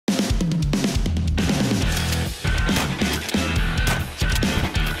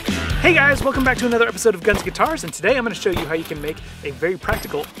Hey guys, welcome back to another episode of Guns and Guitars, and today I'm going to show you how you can make a very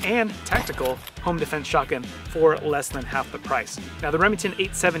practical and tactical home defense shotgun for less than half the price. Now the Remington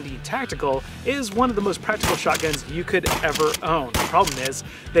 870 Tactical is one of the most practical shotguns you could ever own. The problem is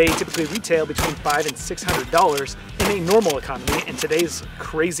they typically retail between $500 and $600 in a normal economy. In today's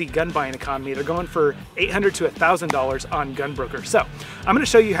crazy gun buying economy, they're going for $800 to $1,000 on Gunbroker. So I'm going to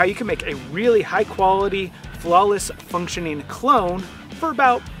show you how you can make a really high quality, flawless functioning clone for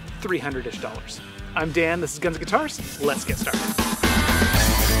about $300-ish. I'm Dan, this is Guns and Guitars, let's get started.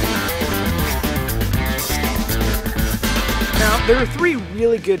 Now, there are three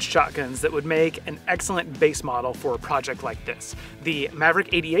really good shotguns that would make an excellent base model for a project like this. The Maverick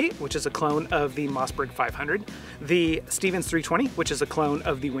 88, which is a clone of the Mossberg 500, the Stevens 320, which is a clone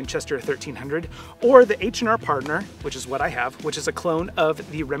of the Winchester 1300, or the H&R Pardner, which is what I have, which is a clone of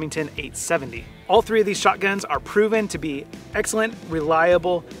the Remington 870. All three of these shotguns are proven to be excellent,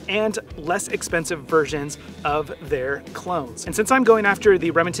 reliable, and less expensive versions of their clones. And since I'm going after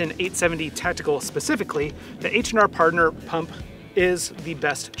the Remington 870 Tactical specifically, the H&R Pardner Pump is the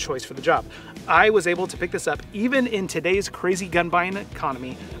best choice for the job. I was able to pick this up even in today's crazy gun buying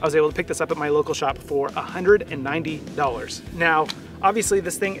economy. I was able to pick this up at my local shop for $190. Now, obviously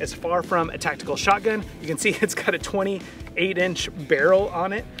this thing is far from a tactical shotgun. You can see it's got a 28-inch barrel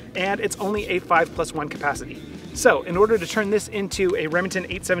on it, and it's only a 5+1 capacity. So in order to turn this into a Remington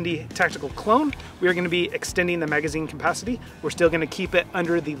 870 Tactical clone, we are going to be extending the magazine capacity. We're still going to keep it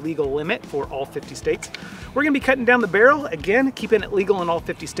under the legal limit for all 50 states. We're going to be cutting down the barrel, again, keeping it legal in all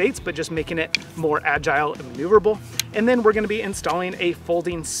 50 states, but just making it more agile and maneuverable. And then we're going to be installing a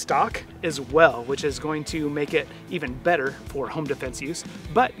folding stock as well, which is going to make it even better for home defense use,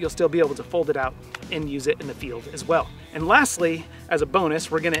 but you'll still be able to fold it out and use it in the field as well. And lastly, as a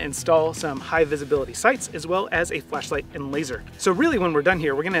bonus, we're going to install some high visibility sights as well as a flashlight and laser. So really when we're done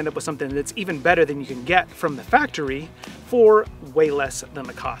here, we're going to end up with something that's even better than you can get from the factory for way less than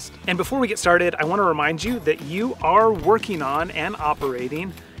the cost. And before we get started, I want to remind you that you are working on and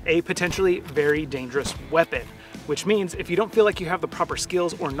operating a potentially very dangerous weapon, which means if you don't feel like you have the proper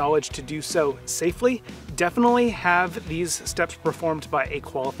skills or knowledge to do so safely, definitely have these steps performed by a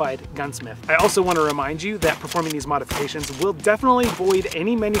qualified gunsmith. I also want to remind you that performing these modifications will definitely void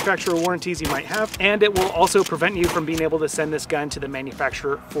any manufacturer warranties you might have, and it will also prevent you from being able to send this gun to the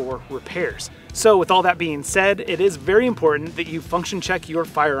manufacturer for repairs. So with all that being said, it is very important that you function check your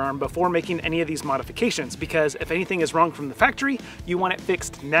firearm before making any of these modifications, because if anything is wrong from the factory, you want it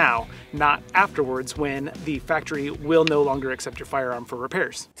fixed now, not afterwards when the factory will no longer accept your firearm for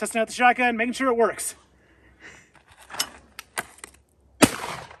repairs. Testing out the shotgun, making sure it works.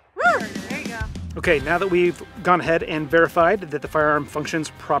 Woo, there you go. Okay, now that we've gone ahead and verified that the firearm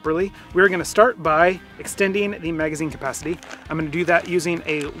functions properly, we're going to start by extending the magazine capacity. I'm going to do that using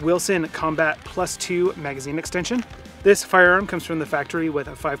a Wilson Combat +2 magazine extension. This firearm comes from the factory with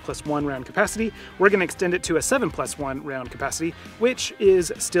a 5+1 round capacity. We're going to extend it to a 7+1 round capacity, which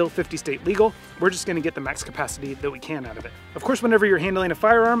is still 50 state legal. We're just going to get the max capacity that we can out of it. Of course, whenever you're handling a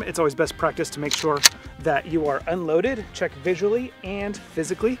firearm, it's always best practice to make sure that you are unloaded, check visually and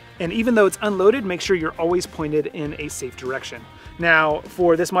physically. And even though it's unloaded, make sure you're always pointed in a safe direction. Now,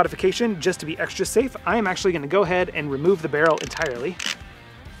 for this modification, just to be extra safe, I am actually going to go ahead and remove the barrel entirely.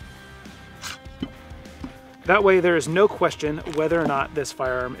 That way there is no question whether or not this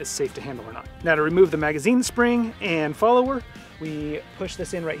firearm is safe to handle or not. Now to remove the magazine spring and follower, we push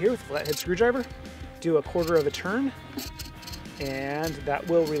this in right here with a flathead screwdriver, do a 1/4 of a turn, and that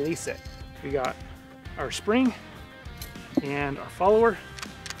will release it. We got our spring and our follower.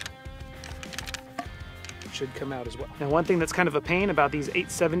 Should come out as well. Now one thing that's kind of a pain about these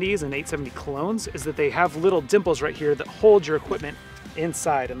 870s and 870 clones is that they have little dimples right here that hold your equipment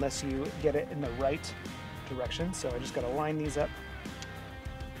inside unless you get it in the right direction. So I just got to line these up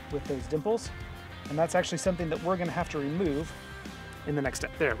with those dimples, and that's actually something that we're going to have to remove in the next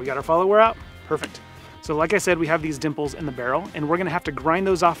step. There, we got our follower out. Perfect. So like I said, we have these dimples in the barrel, and we're going to have to grind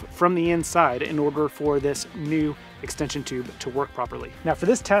those off from the inside in order for this new extension tube to work properly. Now for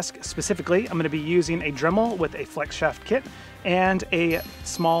this task specifically, I'm going to be using a Dremel with a flex shaft kit and a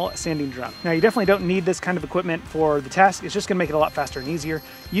small sanding drum. Now you definitely don't need this kind of equipment for the task. It's just going to make it a lot faster and easier.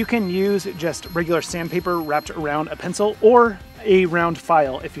 You can use just regular sandpaper wrapped around a pencil or a round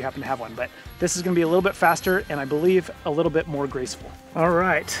file if you happen to have one, but this is going to be a little bit faster and I believe a little bit more graceful. All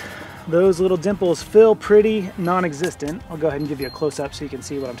right, those little dimples feel pretty non-existent. I'll go ahead and give you a close-up so you can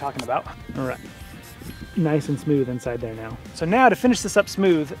see what I'm talking about. All right. Nice and smooth inside there now. So now to finish this up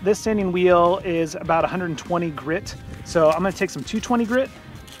smooth, this sanding wheel is about 120 grit. So I'm going to take some 220 grit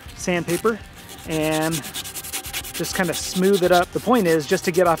sandpaper and just kind of smooth it up. The point is just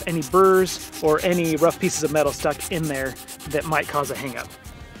to get off any burrs or any rough pieces of metal stuck in there that might cause a hang up.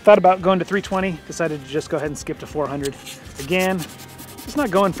 Thought about going to 320, decided to just go ahead and skip to 400. Again, just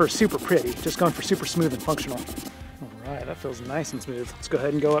not going for super pretty, just going for super smooth and functional. All right, that feels nice and smooth. Let's go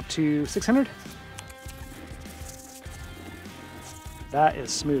ahead and go up to 600. That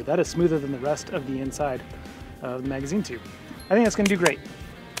is smooth. That is smoother than the rest of the inside of the magazine tube. I think that's gonna do great.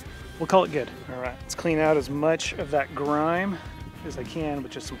 We'll call it good. All right, let's clean out as much of that grime as I can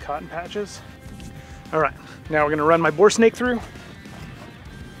with just some cotton patches. All right, now we're gonna run my bore snake through.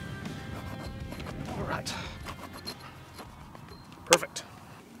 All right, perfect.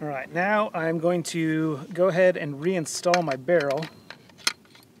 All right, now I'm going to go ahead and reinstall my barrel.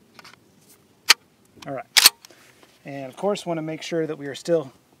 All right, and of course want to make sure that we are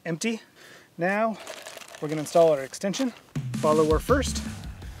still empty. Now we're gonna install our extension. Follower first.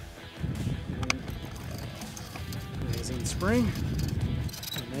 Magazine spring,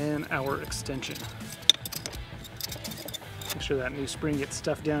 and then our extension. Make sure that new spring gets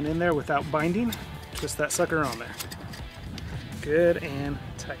stuffed down in there without binding. Twist that sucker on there. Good and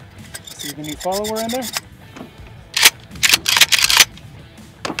tight. See the new follower in there?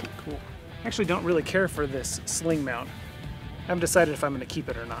 Cool. I actually don't really care for this sling mount. I haven't decided if I'm going to keep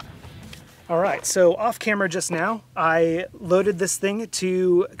it or not. All right, so off camera just now, I loaded this thing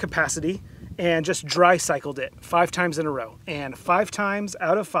to capacity and just dry cycled it 5 times in a row. And 5 times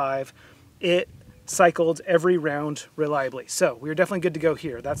out of 5, it cycled every round reliably. So we're definitely good to go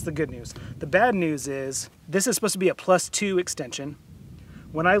here. That's the good news. The bad news is this is supposed to be a +2 extension.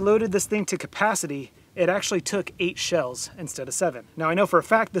 When I loaded this thing to capacity, it actually took 8 shells instead of 7. Now I know for a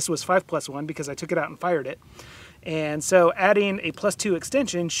fact this was 5+1 because I took it out and fired it. And so adding a +2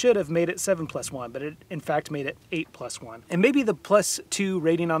 extension should have made it 7+1, but it in fact made it 8+1. And maybe the +2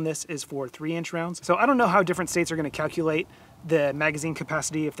 rating on this is for 3-inch rounds. So I don't know how different states are going to calculate the magazine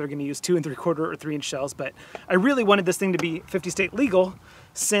capacity, if they're going to use 2 3/4 or 3-inch shells, but I really wanted this thing to be 50 state legal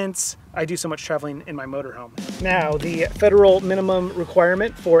since I do so much traveling in my motorhome. Now, the federal minimum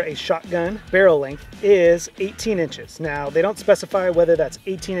requirement for a shotgun barrel length is 18 inches. Now, they don't specify whether that's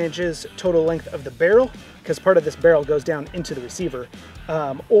 18 inches total length of the barrel, because part of this barrel goes down into the receiver,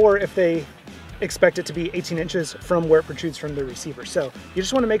 or if they expect it to be 18 inches from where it protrudes from the receiver. So you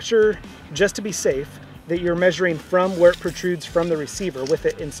just want to make sure, just to be safe, that you're measuring from where it protrudes from the receiver with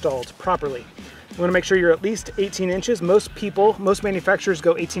it installed properly. You want to make sure you're at least 18 inches. Most manufacturers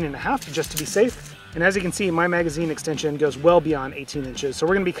go 18.5 just to be safe. And as you can see, my magazine extension goes well beyond 18 inches. So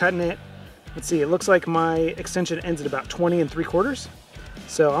we're going to be cutting it. Let's see, it looks like my extension ends at about 20 3/4.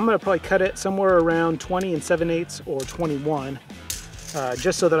 So I'm going to probably cut it somewhere around 20 7/8 or 21,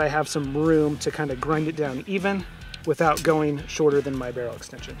 just so that I have some room to kind of grind it down even without going shorter than my barrel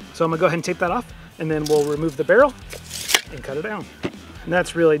extension. So I'm going to go ahead and tape that off, and then we'll remove the barrel and cut it down. And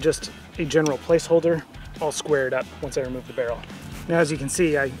that's really just a general placeholder, all squared up once I remove the barrel. Now, as you can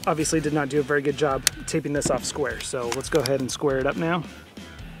see, I obviously did not do a very good job taping this off square, so let's go ahead and square it up now.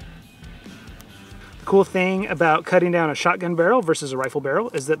 The cool thing about cutting down a shotgun barrel versus a rifle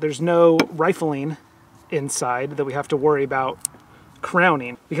barrel is that there's no rifling inside that we have to worry about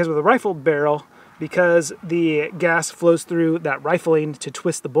crowning. Because with a rifle barrel, because the gas flows through that rifling to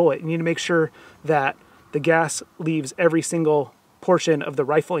twist the bullet, you need to make sure that the gas leaves every single portion of the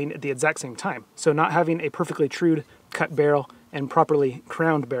rifling at the exact same time. So not having a perfectly trued cut barrel and properly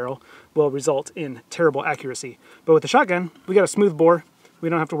crowned barrel will result in terrible accuracy. But with the shotgun, we got a smooth bore. We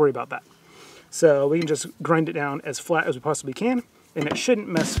don't have to worry about that. So we can just grind it down as flat as we possibly can, and it shouldn't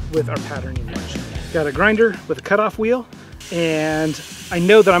mess with our patterning much. Got a grinder with a cutoff wheel, and I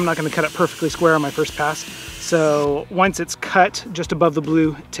know that I'm not going to cut it perfectly square on my first pass. So once it's cut just above the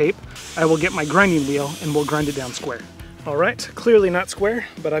blue tape, I will get my grinding wheel and we'll grind it down square. All right, clearly not square,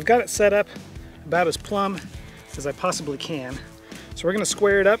 but I've got it set up about as plumb as I possibly can. So we're going to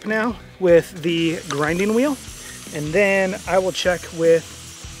square it up now with the grinding wheel, and then I will check with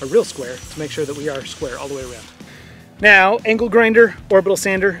a real square to make sure that we are square all the way around. Now, angle grinder, orbital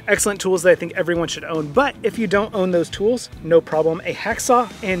sander, excellent tools that I think everyone should own. But if you don't own those tools, no problem. A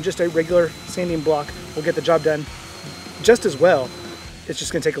hacksaw and just a regular sanding block will get the job done just as well. It's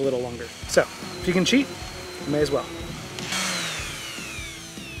just gonna take a little longer. So, if you can cheat, you may as well.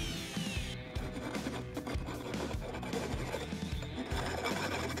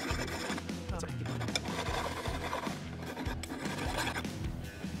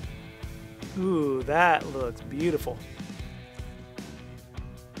 Ooh, that looks beautiful.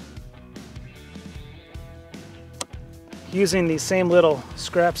 Using these same little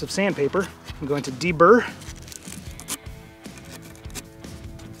scraps of sandpaper, I'm going to deburr.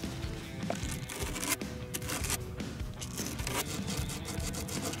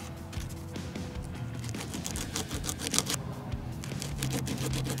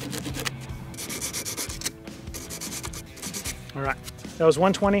 That was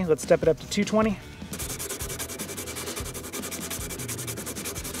 120, let's step it up to 220.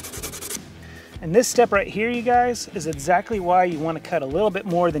 And this step right here, you guys, is exactly why you want to cut a little bit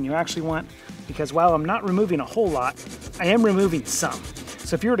more than you actually want, because while I'm not removing a whole lot, I am removing some.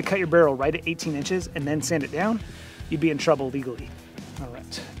 So if you were to cut your barrel right at 18 inches and then sand it down, you'd be in trouble legally. All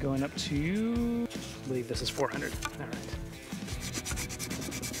right, going up to, I believe this is 400. All right.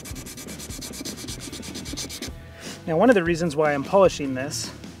 Now, one of the reasons why I'm polishing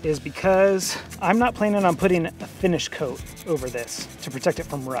this is because I'm not planning on putting a finish coat over this to protect it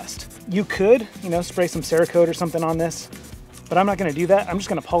from rust. You could, you know, spray some Cerakote or something on this, but I'm not gonna do that. I'm just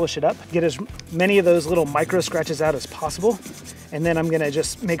gonna polish it up, get as many of those little micro scratches out as possible, and then I'm gonna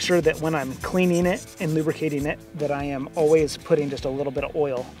just make sure that when I'm cleaning it and lubricating it, that I am always putting just a little bit of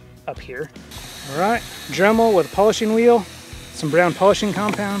oil up here. All right, Dremel with a polishing wheel, some brown polishing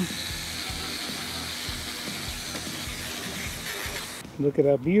compound. Look at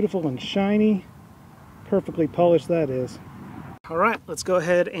how beautiful and shiny, perfectly polished that is. All right, let's go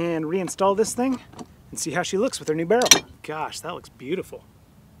ahead and reinstall this thing and see how she looks with her new barrel. Gosh, that looks beautiful.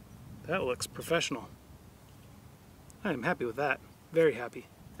 That looks professional. I am happy with that, very happy.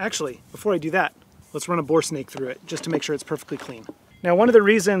 Actually, before I do that, let's run a bore snake through it just to make sure it's perfectly clean. Now, one of the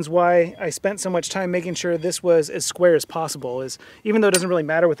reasons why I spent so much time making sure this was as square as possible is, even though it doesn't really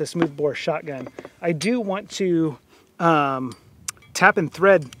matter with a smooth bore shotgun, I do want to tap and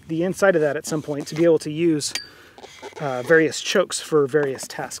thread the inside of that at some point to be able to use various chokes for various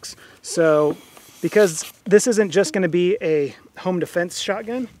tasks. So because this isn't just going to be a home defense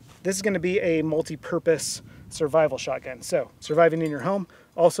shotgun, this is going to be a multi-purpose survival shotgun. So surviving in your home,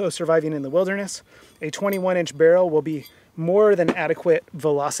 also surviving in the wilderness, a 21-inch barrel will be more than adequate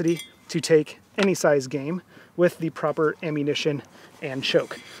velocity to take any size game with the proper ammunition and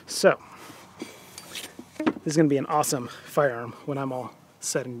choke. So this is going to be an awesome firearm when I'm all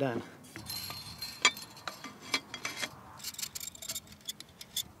said and done.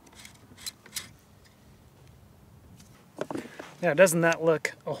 Now, doesn't that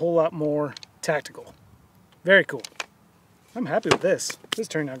look a whole lot more tactical? Very cool. I'm happy with this. This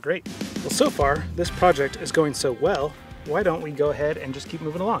turned out great. Well, so far, this project is going so well, why don't we go ahead and just keep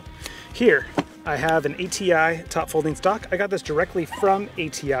moving along? Here, I have an ATI top folding stock. I got this directly from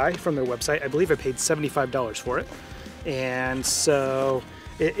ATI, from their website. I believe I paid $75 for it. And so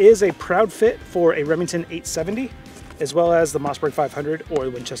it is a proud fit for a Remington 870, as well as the Mossberg 500 or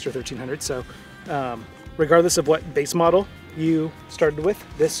the Winchester 1300. So regardless of what base model you started with,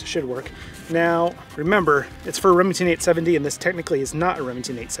 this should work. Now, remember, it's for a Remington 870, and this technically is not a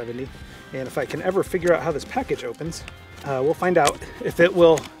Remington 870. And if I can ever figure out how this package opens, we'll find out if it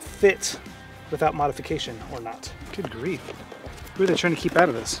will fit without modification or not. Good grief. Who are they trying to keep out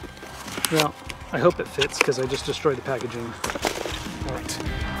of this? Well, I hope it fits because I just destroyed the packaging. All right.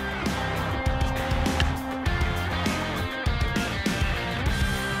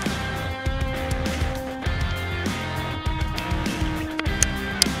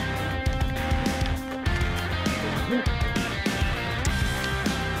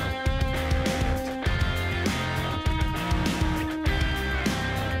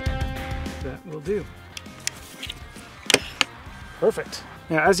 That will do. Perfect.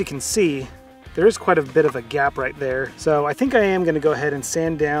 Now, as you can see, there is quite a bit of a gap right there. So I think I am going to go ahead and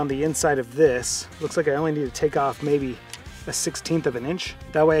sand down the inside of this. Looks like I only need to take off maybe a 1/16 of an inch.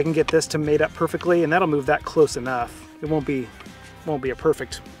 That way I can get this to mate up perfectly, and that'll move that close enough. It won't be a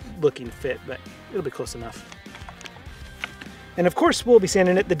perfect looking fit, but it'll be close enough. And of course, we'll be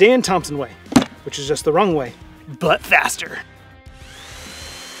sanding it the Dan Thompson way, which is just the wrong way, but faster.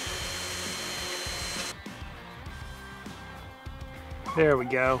 There we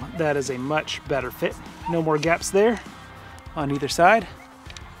go. That is a much better fit. No more gaps there on either side.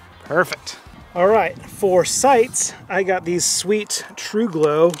 Perfect. All right, for sights, I got these sweet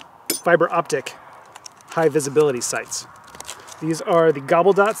Truglo fiber optic high visibility sights. These are the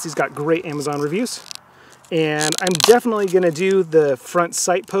Gobble dots. These got great Amazon reviews. And I'm definitely gonna do the front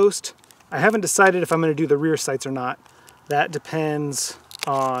sight post. I haven't decided if I'm gonna do the rear sights or not. That depends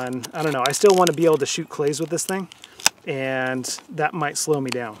on, I don't know. I still wanna be able to shoot clays with this thing, and that might slow me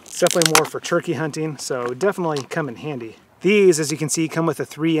down. It's definitely more for turkey hunting, so definitely come in handy. These, as you can see, come with a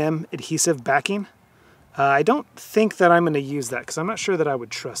 3M adhesive backing. I don't think that I'm going to use that because I'm not sure that I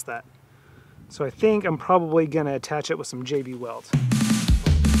would trust that. So I think I'm probably going to attach it with some JB Weld.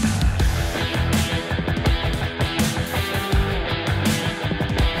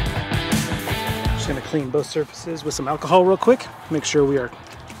 Just going to clean both surfaces with some alcohol real quick. Make sure we are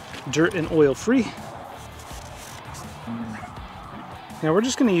dirt and oil free. Now we're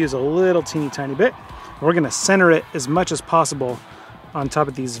just going to use a little teeny tiny bit. We're going to center it as much as possible on top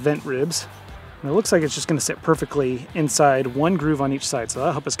of these vent ribs. And it looks like it's just going to sit perfectly inside one groove on each side, so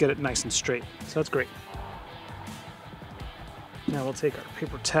that'll help us get it nice and straight. So that's great. Now we'll take our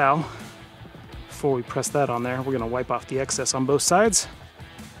paper towel. Before we press that on there, we're going to wipe off the excess on both sides.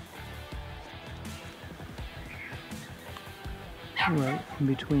 Right in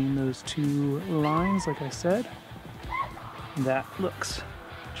between those two lines, like I said. That looks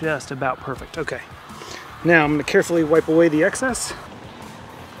just about perfect. Okay. Now I'm going to carefully wipe away the excess.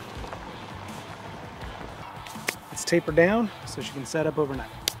 Let's tape her down so she can set up overnight.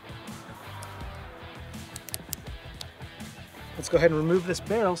 Let's go ahead and remove this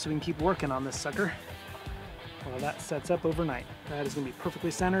barrel so we can keep working on this sucker while that sets up overnight. That is going to be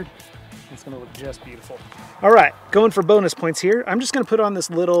perfectly centered. It's going to look just beautiful. All right, going for bonus points here. I'm just going to put on this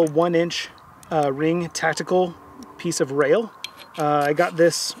little 1-inch ring tactical piece of rail. I got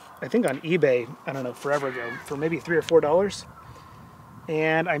this, I think on eBay, I don't know, forever ago, for maybe $3 or $4.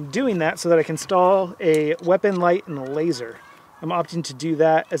 And I'm doing that so that I can install a weapon light and a laser. I'm opting to do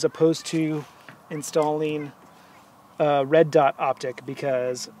that as opposed to installing red dot optic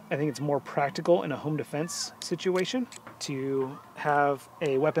because I think it's more practical in a home defense situation to have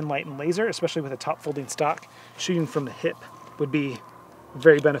a weapon light and laser, especially with a top folding stock. Shooting from the hip would be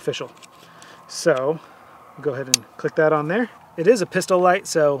very beneficial. So I'll go ahead and click that on there. It is a pistol light,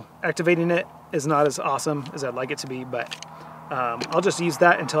 so activating it is not as awesome as I'd like it to be, but I'll just use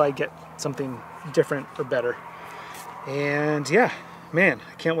that until I get something different or better. And yeah, man,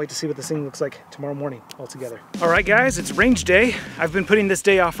 I can't wait to see what this thing looks like tomorrow morning altogether. All right, guys, it's range day. I've been putting this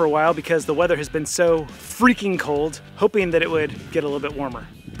day off for a while because the weather has been so freaking cold, hoping that it would get a little bit warmer.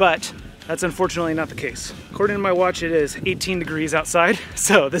 But that's unfortunately not the case. According to my watch, it is 18 degrees outside,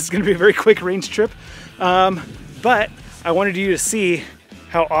 so this is gonna be a very quick range trip. But I wanted you to see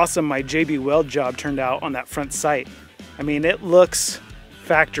how awesome my JB Weld job turned out on that front sight. I mean, it looks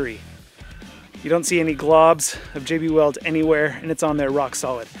factory. You don't see any globs of JB Weld anywhere, and it's on there rock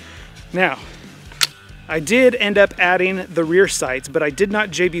solid. Now, I did end up adding the rear sights, but I did not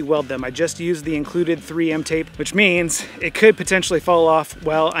JB Weld them. I just used the included 3M tape, which means it could potentially fall off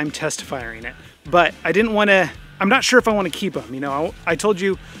while I'm test firing it. But I didn't want to, I'm not sure if I want to keep them. You know, I told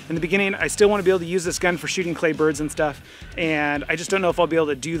you in the beginning, I still want to be able to use this gun for shooting clay birds and stuff, and I just don't know if I'll be able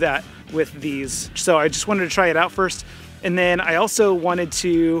to do that with these. So I just wanted to try it out first. And then I also wanted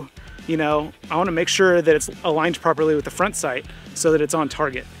to, you know, I want to make sure that it's aligned properly with the front sight so that it's on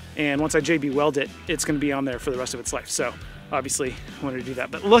target. And once I JB Weld it, it's going to be on there for the rest of its life. So obviously I wanted to do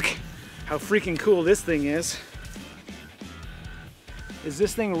that. But look how freaking cool this thing is. Is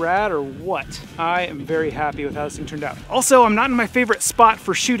this thing rad or what? I am very happy with how this thing turned out. Also, I'm not in my favorite spot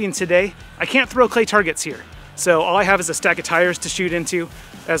for shooting today. I can't throw clay targets here. So all I have is a stack of tires to shoot into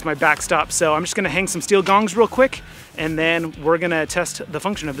as my backstop. So I'm just gonna hang some steel gongs real quick, and then we're gonna test the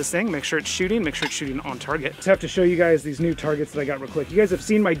function of this thing, make sure it's shooting on target. Just have to show you guys these new targets that I got real quick. You guys have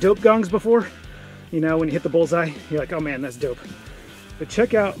seen my dope gongs before? You know, when you hit the bullseye, you're like, oh man, that's dope. But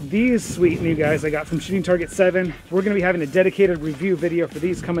check out these sweet new guys I got from Shooting Target 7. We're gonna be having a dedicated review video for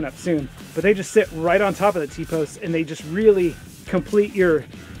these coming up soon. But they just sit right on top of the T-post, and they just really complete your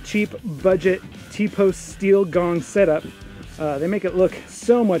cheap budget T-post steel gong setup. They make it look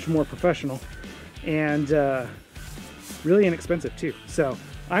so much more professional and really inexpensive too. So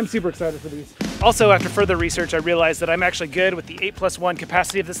I'm super excited for these. Also, after further research, I realized that I'm actually good with the 8+1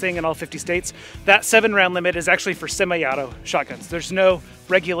 capacity of this thing in all 50 states. That 7-round limit is actually for semi-auto shotguns. There's no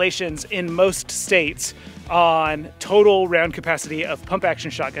regulations in most states on total round capacity of pump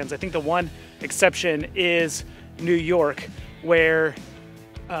action shotguns. I think the one exception is New York, where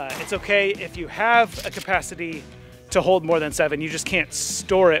it's okay if you have a capacity to hold more than 7, you just can't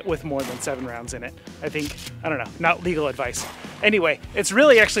store it with more than 7 rounds in it. I think, I don't know, not legal advice. Anyway, it's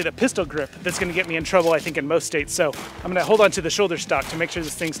really actually the pistol grip that's gonna get me in trouble, I think, in most states. So I'm gonna hold on to the shoulder stock to make sure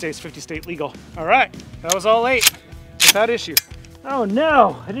this thing stays 50 state legal. All right, that was all 8, without issue. Oh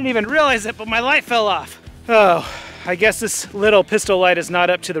no, I didn't even realize it, but my light fell off. Oh, I guess this little pistol light is not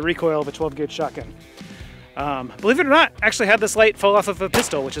up to the recoil of a 12-gauge shotgun. Believe it or not, I actually had this light fall off of a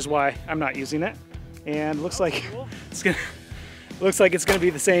pistol, which is why I'm not using it. And looks like it's gonna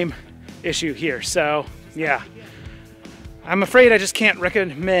be the same issue here. So yeah, I'm afraid I just can't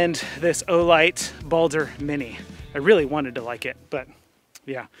recommend this Olight Balder Mini. I really wanted to like it, but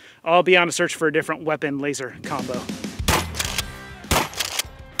yeah, I'll be on a search for a different weapon laser combo.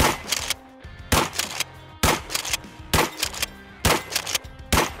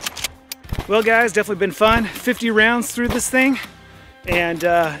 Well guys, definitely been fun. 50 rounds through this thing. And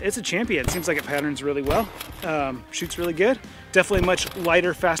it's a champion. Seems like it patterns really well. Shoots really good. Definitely much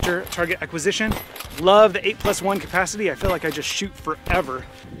lighter, faster target acquisition Love the 8+1 capacity. I feel like I just shoot forever.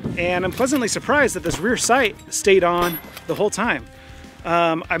 And I'm pleasantly surprised that this rear sight stayed on the whole time.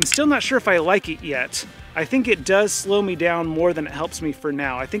 I'm still not sure if I like it yet. I think it does slow me down more than it helps me for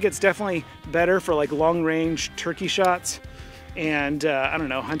now. I think it's definitely better for like long range turkey shots and I don't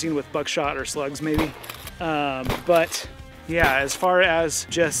know, hunting with buckshot or slugs maybe. But yeah, as far as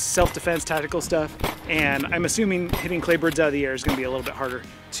just self-defense tactical stuff, and I'm assuming hitting claybirds out of the air is gonna be a little bit harder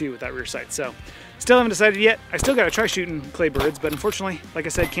too with that rear sight. So still haven't decided yet. I still gotta try shooting claybirds, but unfortunately, like I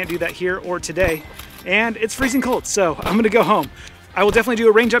said, can't do that here or today. And it's freezing cold, so I'm gonna go home. I will definitely do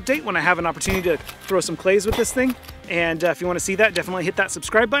a range update when I have an opportunity to throw some clays with this thing. And if you wanna see that, definitely hit that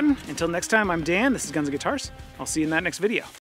subscribe button. Until next time, I'm Dan, this is Guns and Guitars. I'll see you in that next video.